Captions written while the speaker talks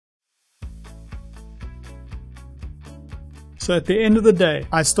So at the end of the day,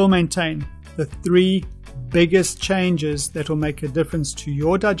 I still maintain the 3 biggest changes that will make a difference to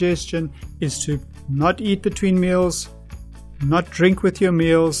your digestion is to not eat between meals, not drink with your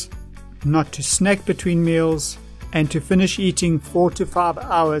meals, not to snack between meals, and to finish eating 4 to 5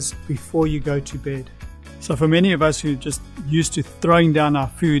 hours before you go to bed. So for many of us who just used to throwing down our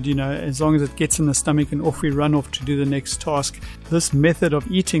food, as long as it gets in the stomach and off we run off to do the next task, this method of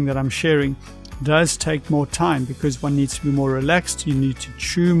eating that I'm sharing does take more time because one needs to be more relaxed. You need to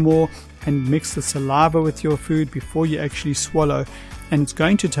chew more and mix the saliva with your food before you actually swallow, and it's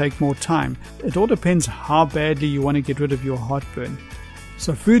going to take more time. It all depends how badly you want to get rid of your heartburn.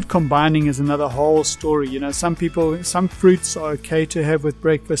 So food combining is another whole story. Some fruits are okay to have with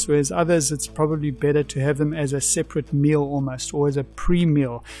breakfast, whereas others it's probably better to have them as a separate meal almost, or as a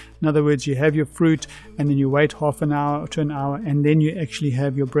pre-meal. In other words, you have your fruit and then you wait half an hour to an hour and then you actually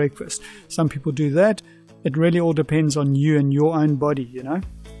have your breakfast. Some people do that. It really all depends on you and your own body,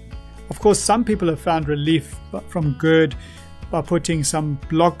 Of course, some people have found relief from GERD by putting some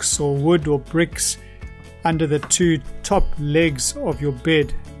blocks or wood or bricks under the 2 top legs of your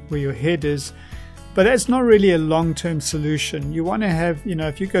bed where your head is, but that's not really a long-term solution. You want to have,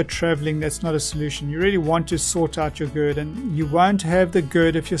 if you go traveling, that's not a solution. You really want to sort out your GERD, and you won't have the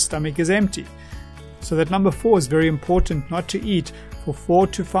GERD if your stomach is empty. So that number 4 is very important, not to eat for 4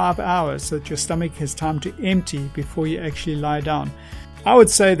 to 5 hours so that your stomach has time to empty before you actually lie down. I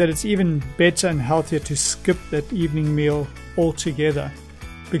would say that it's even better and healthier to skip that evening meal altogether.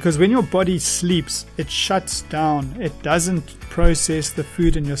 Because when your body sleeps, it shuts down. It doesn't process the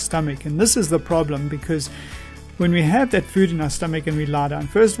food in your stomach. And this is the problem, because when we have that food in our stomach and we lie down,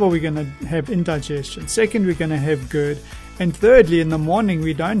 first of all, we're going to have indigestion. Second, we're going to have GERD. And thirdly, in the morning,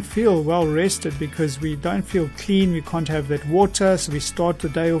 we don't feel well rested because we don't feel clean. We can't have that water. So we start the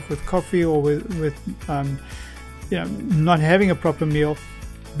day off with coffee or with not having a proper meal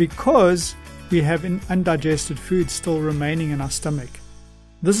because we have undigested food still remaining in our stomach.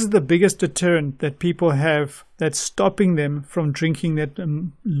 This is the biggest deterrent that people have that's stopping them from drinking that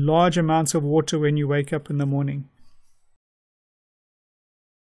large amounts of water when you wake up in the morning.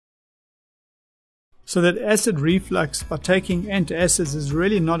 So that acid reflux by taking antacids is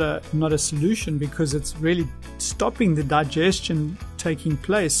really not a solution, because it's really stopping the digestion taking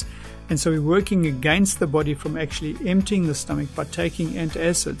place. And so we're working against the body from actually emptying the stomach by taking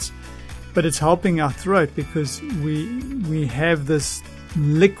antacids. But it's helping our throat because we have this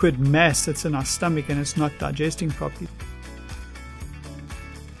liquid mass that's in our stomach and it's not digesting properly.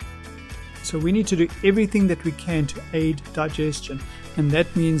 So we need to do everything that we can to aid digestion, and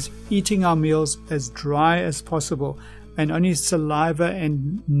that means eating our meals as dry as possible and only saliva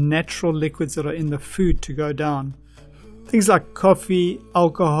and natural liquids that are in the food to go down. Things like coffee,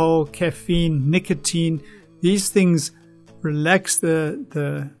 alcohol, caffeine, nicotine, these things relax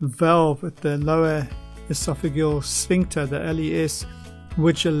the valve at the lower esophageal sphincter, the LES,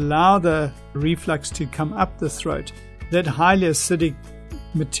 which allow the reflux to come up the throat. That highly acidic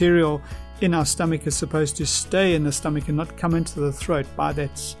material in our stomach is supposed to stay in the stomach and not come into the throat by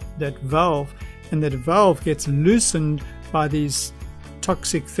that valve, and that valve gets loosened by these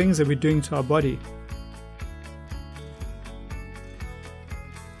toxic things that we're doing to our body.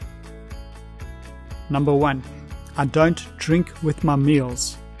 Number 1, I don't drink with my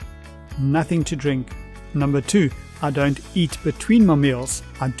meals. Nothing to drink. Number 2, I don't eat between my meals.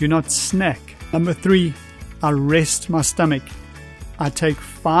 I do not snack. Number 3, I rest my stomach. I take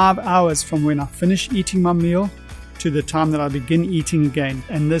 5 hours from when I finish eating my meal to the time that I begin eating again.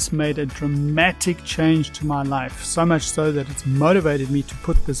 And this made a dramatic change to my life, so much so that it's motivated me to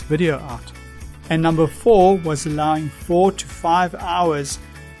put this video out. And number 4 was allowing 4 to 5 hours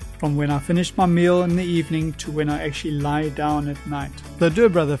from when I finish my meal in the evening to when I actually lie down at night. So do a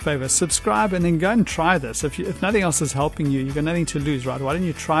brother a favor, subscribe and then go and try this. If nothing else is helping you, you've got nothing to lose, right? Why don't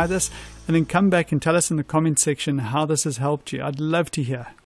you try this and then come back and tell us in the comment section how this has helped you. I'd love to hear.